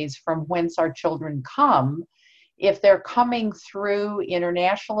families from whence our children come. If they're coming through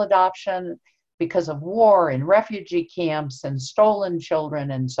international adoption because of war and refugee camps and stolen children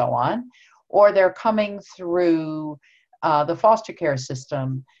and so on, or they're coming through the foster care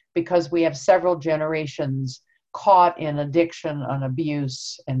system because we have several generations caught in addiction and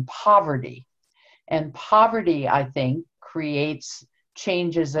abuse and poverty. And poverty, I think, creates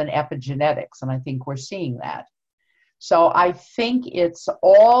changes in epigenetics, and I think we're seeing that. So I think it's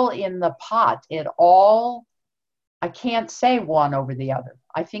all in the pot. I can't say one over the other.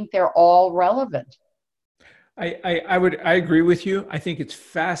 I think they're all relevant. I agree with you. I think it's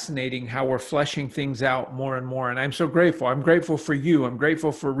fascinating how we're fleshing things out more and more. And I'm so grateful. I'm grateful for you. I'm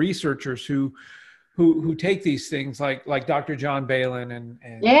grateful for researchers who take these things like Dr. John Balin and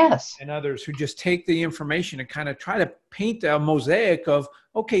Yes, and others who just take the information and kind of try to paint a mosaic of,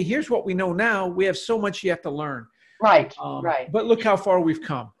 okay, here's what we know now. We have so much yet to learn. Right, right. But look how far we've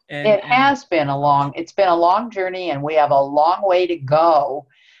come. It's been a long journey, and we have a long way to go.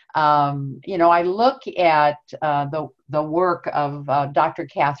 I look at the work of Dr.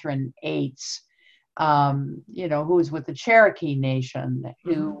 Catherine Ates, who's with the Cherokee Nation,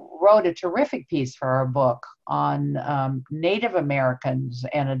 who wrote a terrific piece for our book on Native Americans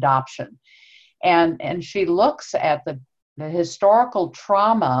and adoption. And she looks at the historical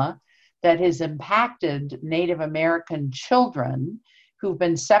trauma that has impacted Native American children who've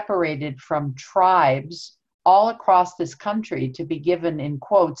been separated from tribes all across this country to be given, in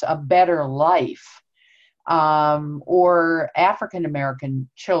quotes, a better life, or African American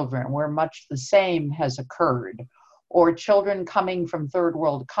children where much the same has occurred, or children coming from third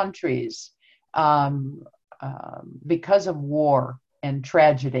world countries because of war and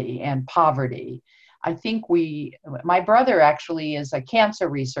tragedy and poverty. I think my brother actually is a cancer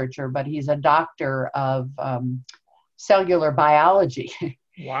researcher, but he's a doctor of cellular biology.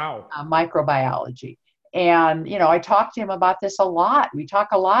 Wow. Microbiology. And, I talk to him about this a lot. We talk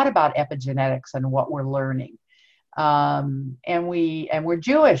a lot about epigenetics and what we're learning. And we're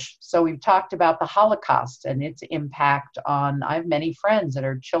Jewish. So we've talked about the Holocaust and its impact on, I have many friends that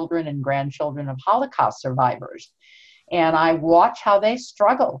are children and grandchildren of Holocaust survivors. And I watch how they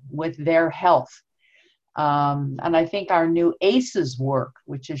struggle with their health. And I think our new ACEs work,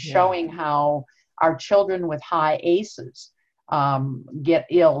 which is showing how our children with high ACEs get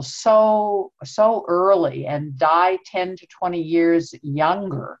ill so early and die 10 to 20 years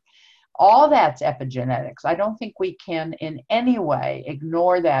younger. All that's epigenetics. I don't think we can in any way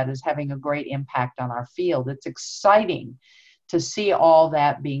ignore that as having a great impact on our field. It's exciting to see all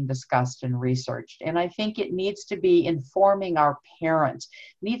that being discussed and researched. And I think it needs to be informing our parents,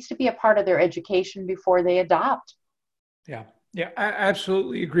 it needs to be a part of their education before they adopt. Yeah. Yeah, I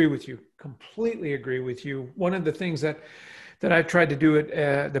absolutely agree with you. Completely agree with you. One of the things that I've tried to do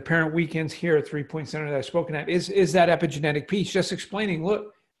at the parent weekends here at 3 Point Center that I've spoken at is that epigenetic piece, just explaining,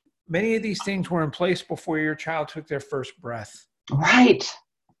 look, many of these things were in place before your child took their first breath. Right.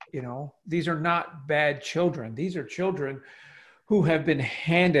 You know, these are not bad children. These are children who have been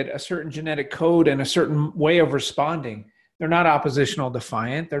handed a certain genetic code and a certain way of responding. They're not oppositional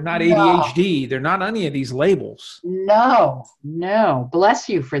defiant. They're not ADHD. They're not any of these labels. No. Bless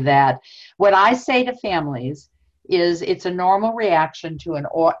you for that. What I say to families is it's a normal reaction to an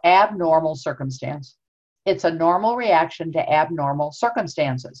abnormal circumstance. It's a normal reaction to abnormal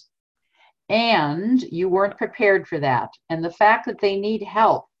circumstances. And you weren't prepared for that. And the fact that they need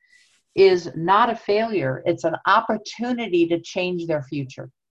help is not a failure. It's an opportunity to change their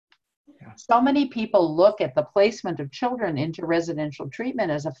future. Yeah. So many people look at the placement of children into residential treatment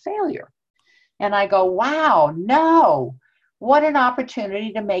as a failure. And I go, wow, no, what an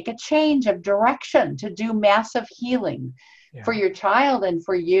opportunity to make a change of direction, to do massive healing for your child and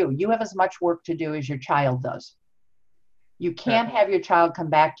for you. You have as much work to do as your child does. You can't have your child come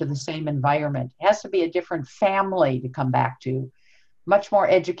back to the same environment. It has to be a different family to come back to. Much more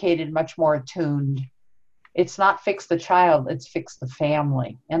educated, much more attuned. It's not fix the child, it's fix the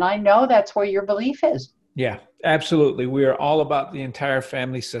family. And I know that's where your belief is. Yeah, absolutely. We are all about the entire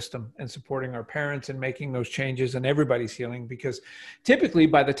family system and supporting our parents and making those changes and everybody's healing, because typically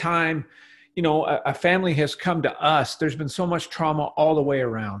by the time, you know, a family has come to us, there's been so much trauma all the way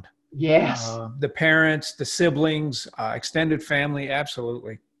around. Yes. The parents, the siblings, extended family,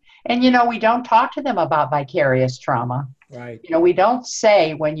 absolutely. And, you know, we don't talk to them about vicarious trauma. Right. You know, we don't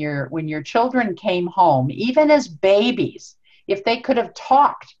say when your children came home, even as babies, if they could have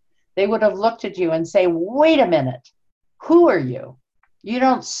talked, they would have looked at you and say, wait a minute, who are you? You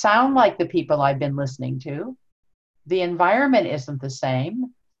don't sound like the people I've been listening to. The environment isn't the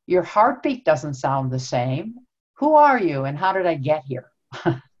same. Your heartbeat doesn't sound the same. Who are you and how did I get here?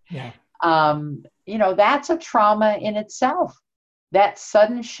 Yeah. You know, that's a trauma in itself. That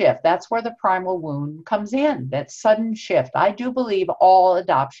sudden shift, that's where the primal wound comes in, that sudden shift. I do believe all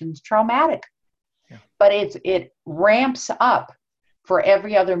adoption's traumatic, but it ramps up for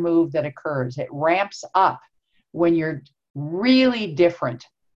every other move that occurs. It ramps up when you're really different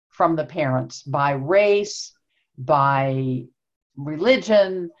from the parents by race, by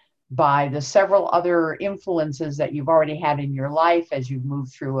religion, by the several other influences that you've already had in your life as you've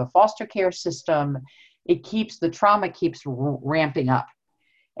moved through a foster care system. The trauma keeps ramping up.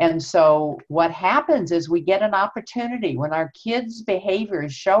 And so what happens is we get an opportunity when our kids'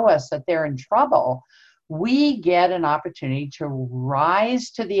 behaviors show us that they're in trouble, we get an opportunity to rise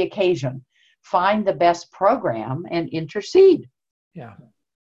to the occasion, find the best program and intercede. Yeah.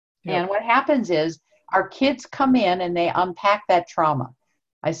 And what happens is our kids come in and they unpack that trauma.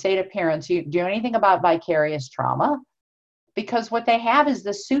 I say to parents, do you know anything about vicarious trauma? Because what they have is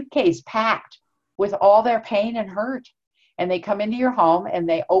the suitcase packed with all their pain and hurt. And they come into your home and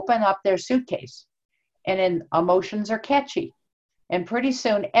they open up their suitcase. And then emotions are catchy. And pretty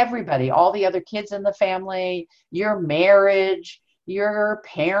soon everybody, all the other kids in the family, your marriage, your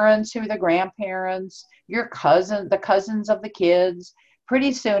parents who are the grandparents, your cousin, the cousins of the kids,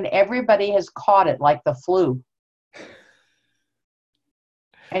 pretty soon everybody has caught it like the flu.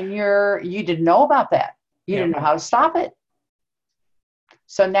 And you didn't know about that. You didn't know how to stop it.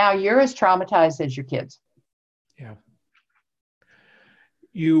 So now you're as traumatized as your kids. Yeah.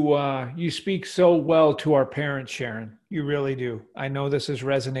 You speak so well to our parents, Sharon. You really do. I know this is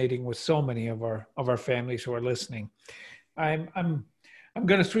resonating with so many of our families who are listening. I'm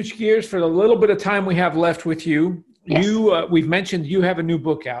going to switch gears for the little bit of time we have left with you. Yes. We've mentioned you have a new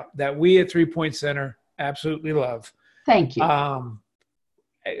book out that we at 3 Point Center absolutely love. Thank you.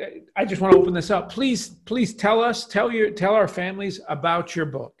 I just want to open this up. Please tell our families about your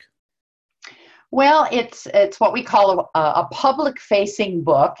book. Well, it's what we call a public-facing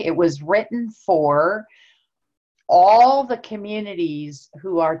book. It was written for all the communities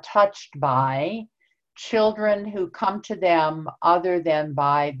who are touched by children who come to them other than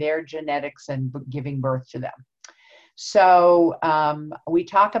by their genetics and giving birth to them. So we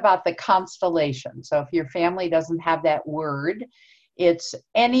talk about the constellation. So if your family doesn't have that word, It's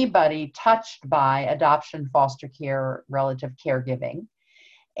anybody touched by adoption, foster care, relative caregiving.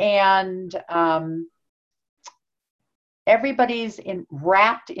 And everybody's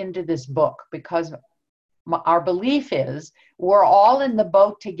wrapped into this book because our belief is we're all in the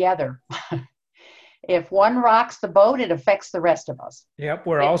boat together. If one rocks the boat, it affects the rest of us. Yep,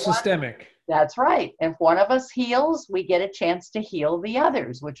 we're all systemic. That's right. If one of us heals, we get a chance to heal the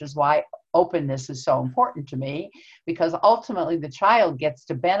others, which is why openness is so important to me, because ultimately the child gets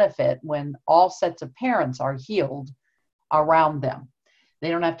to benefit when all sets of parents are healed around them. They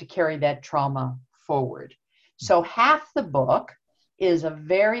don't have to carry that trauma forward. So half the book is a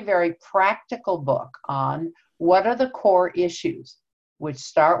very, very practical book on what are the core issues, which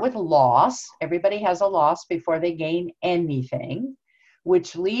start with loss. Everybody has a loss before they gain anything,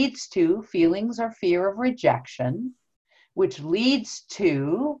 which leads to feelings or fear of rejection, which leads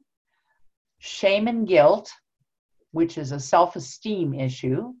to shame and guilt, which is a self-esteem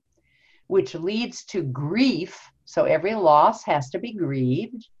issue, which leads to grief. So every loss has to be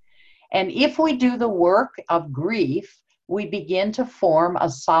grieved. And if we do the work of grief, we begin to form a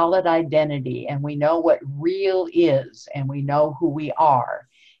solid identity, and we know what real is, and we know who we are.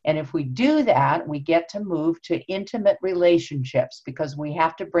 And if we do that, we get to move to intimate relationships, because we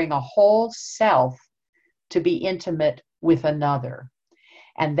have to bring a whole self to be intimate with another.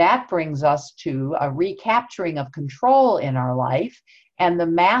 And that brings us to a recapturing of control in our life and the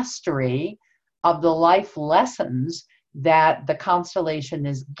mastery of the life lessons that the constellation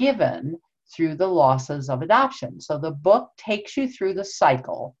is given through the losses of adoption. So the book takes you through the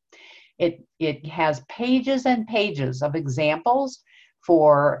cycle. It has pages and pages of examples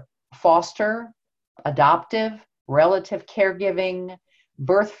for foster, adoptive, relative caregiving,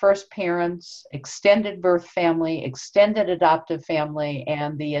 birth first parents, extended birth family, extended adoptive family,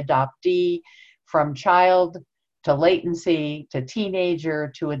 and the adoptee, from child to latency to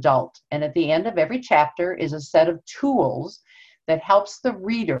teenager to adult. And at the end of every chapter is a set of tools that helps the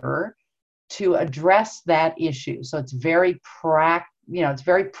reader to address that issue. So it's very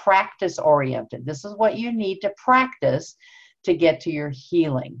practice oriented. This is what you need to practice to get to your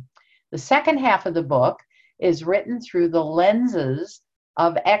healing. The second half of the book is written through the lenses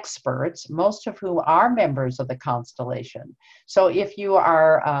of experts, most of whom are members of the constellation. So if you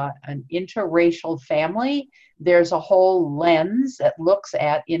are an interracial family, there's a whole lens that looks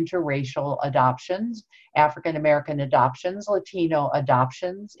at interracial adoptions, African American adoptions, Latino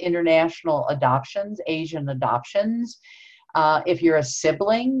adoptions, international adoptions, Asian adoptions. If you're a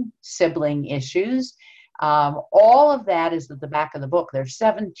sibling issues. All of that is at the back of the book. There's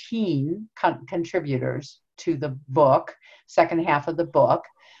 17 contributors to the book, second half of the book,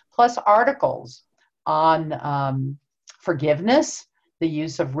 plus articles on forgiveness, the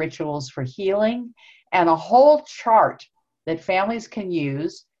use of rituals for healing, and a whole chart that families can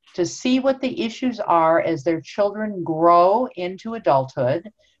use to see what the issues are as their children grow into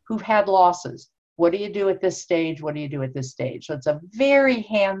adulthood who've had losses. What do you do at this stage? What do you do at this stage? So it's a very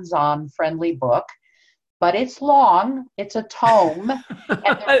hands-on, friendly book. But it's long. It's a tome.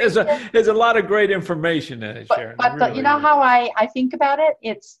 There's a lot of great information in it, Sharon. But really, you know how I think about it?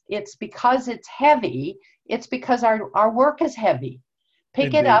 It's because it's heavy. It's because our work is heavy.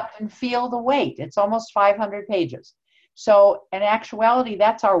 Pick it up and feel the weight. It's almost 500 pages. So in actuality,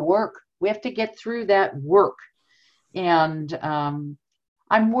 that's our work. We have to get through that work. And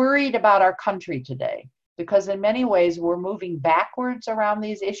I'm worried about our country today, because in many ways we're moving backwards around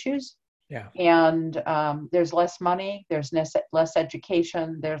these issues. Yeah. And there's less money, there's less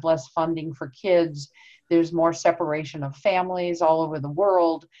education, there's less funding for kids, there's more separation of families all over the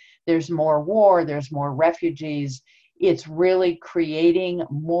world, there's more war, there's more refugees. It's really creating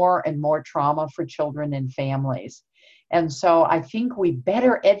more and more trauma for children and families. And so I think we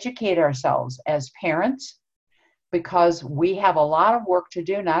better educate ourselves as parents, because we have a lot of work to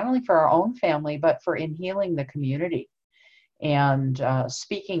do, not only for our own family, but for in healing the community. And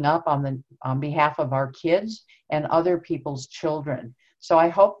speaking up on behalf of our kids and other people's children. So I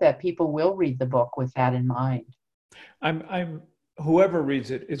hope that people will read the book with that in mind. Whoever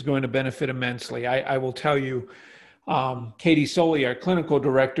reads it is going to benefit immensely. I will tell you, Katie Soley, our clinical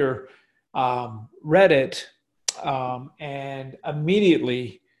director, read it and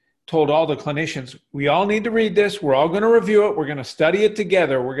immediately told all the clinicians, we all need to read this. We're all going to review it. We're going to study it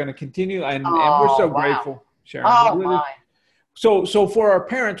together. We're going to continue. And we're so grateful, Sharon. Oh, my. So for our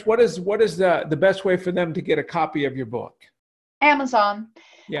parents, what is the best way for them to get a copy of your book? Amazon.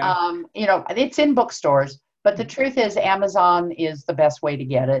 Yeah. It's in bookstores, but the truth is Amazon is the best way to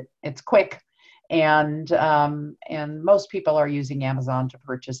get it. It's quick, and most people are using Amazon to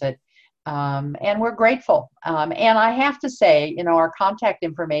purchase it. And we're grateful. And I have to say, our contact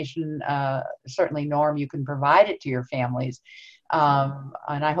information, certainly, Norm, you can provide it to your families. And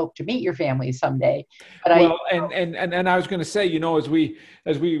I hope to meet your family someday. But and I was going to say,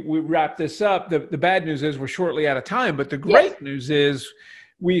 as we wrap this up, the bad news is we're shortly out of time, but the great news is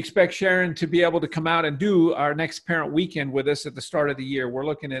we expect Sharon to be able to come out and do our next parent weekend with us at the start of the year. We're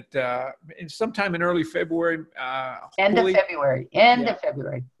looking at sometime in early February. End of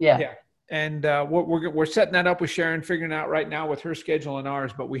February. Yeah. And we're setting that up with Sharon, figuring out right now with her schedule and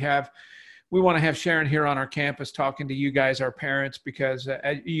ours, but we want to have Sharon here on our campus talking to you guys, our parents, because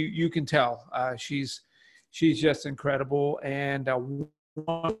you can tell she's just incredible. And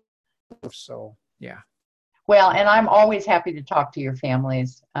so, yeah. Well, and I'm always happy to talk to your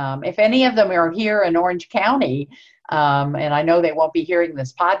families. If any of them are here in Orange County, and I know they won't be hearing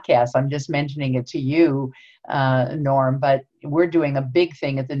this podcast, I'm just mentioning it to you, Norm, but we're doing a big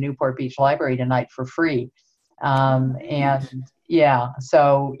thing at the Newport Beach Library tonight for free. And yeah,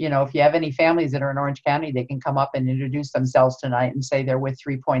 so, if you have any families that are in Orange County, they can come up and introduce themselves tonight and say they're with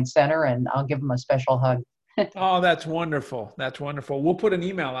 3 Point Center, and I'll give them a special hug. Oh, that's wonderful. That's wonderful. We'll put an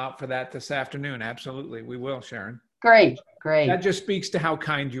email out for that this afternoon. Absolutely. We will, Sharon. Great. That just speaks to how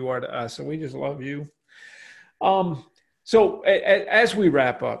kind you are to us. So we just love you. So as we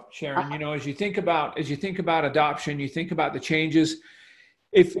wrap up, Sharon, as you think about adoption, you think about the changes.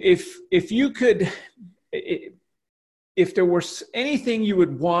 If you could, if there was anything you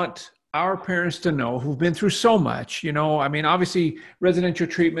would want our parents to know who've been through so much, obviously residential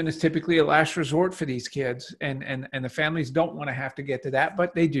treatment is typically a last resort for these kids, and the families don't want to have to get to that,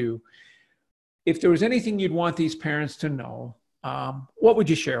 but they do. If there was anything you'd want these parents to know, what would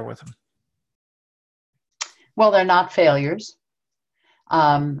you share with them? Well, they're not failures.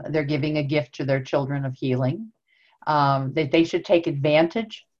 They're giving a gift to their children of healing. They should take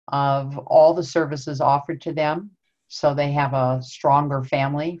advantage of all the services offered to them, so they have a stronger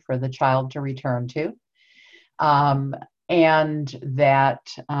family for the child to return to. And that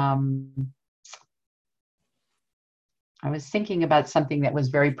I was thinking about something that was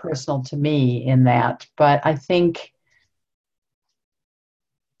very personal to me in that, but I think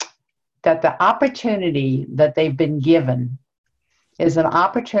that the opportunity that they've been given is an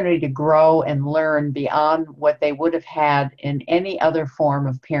opportunity to grow and learn beyond what they would have had in any other form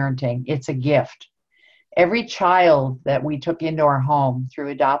of parenting. It's a gift. Every child that we took into our home through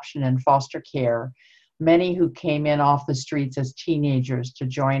adoption and foster care, many who came in off the streets as teenagers to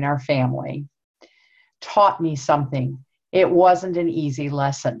join our family, taught me something. It wasn't an easy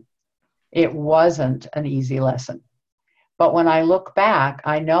lesson. It wasn't an easy lesson. But when I look back,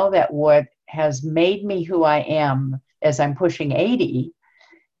 I know that what has made me who I am as I'm pushing 80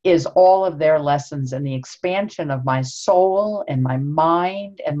 is all of their lessons and the expansion of my soul and my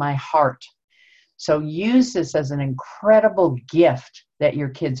mind and my heart. So use this as an incredible gift that your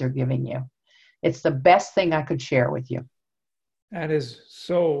kids are giving you. It's the best thing I could share with you. That is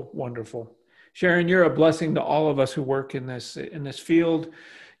so wonderful. Sharon, you're a blessing to all of us who work in this field.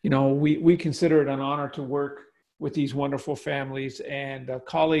 We consider it an honor to work with these wonderful families, and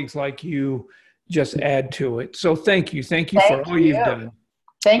colleagues like you just add to it. So thank you. Thank you for all you've done.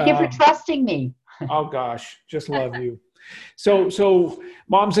 Thank you for trusting me. Oh gosh, just love you. So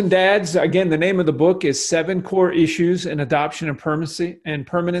moms and dads, again, the name of the book is 7 Core Issues in Adoption and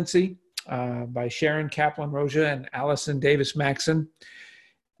Permanency by Sharon Kaplan-Roja and Allison Davis Maxon.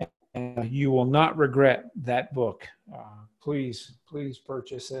 You will not regret that book. Please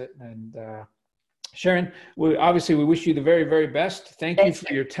purchase it. And Sharon, we wish you the very, very best. Thank you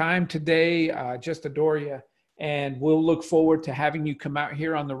for your time today. Just adore you. And we'll look forward to having you come out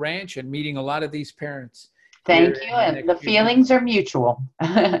here on the ranch and meeting a lot of these parents. Thank you. And the feelings are mutual.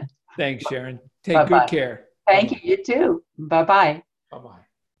 Thanks, Sharon. Take good care. Thank you. You too. Bye-bye. Bye-bye.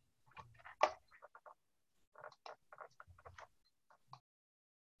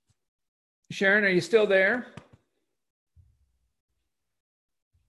 Sharon, are you still there?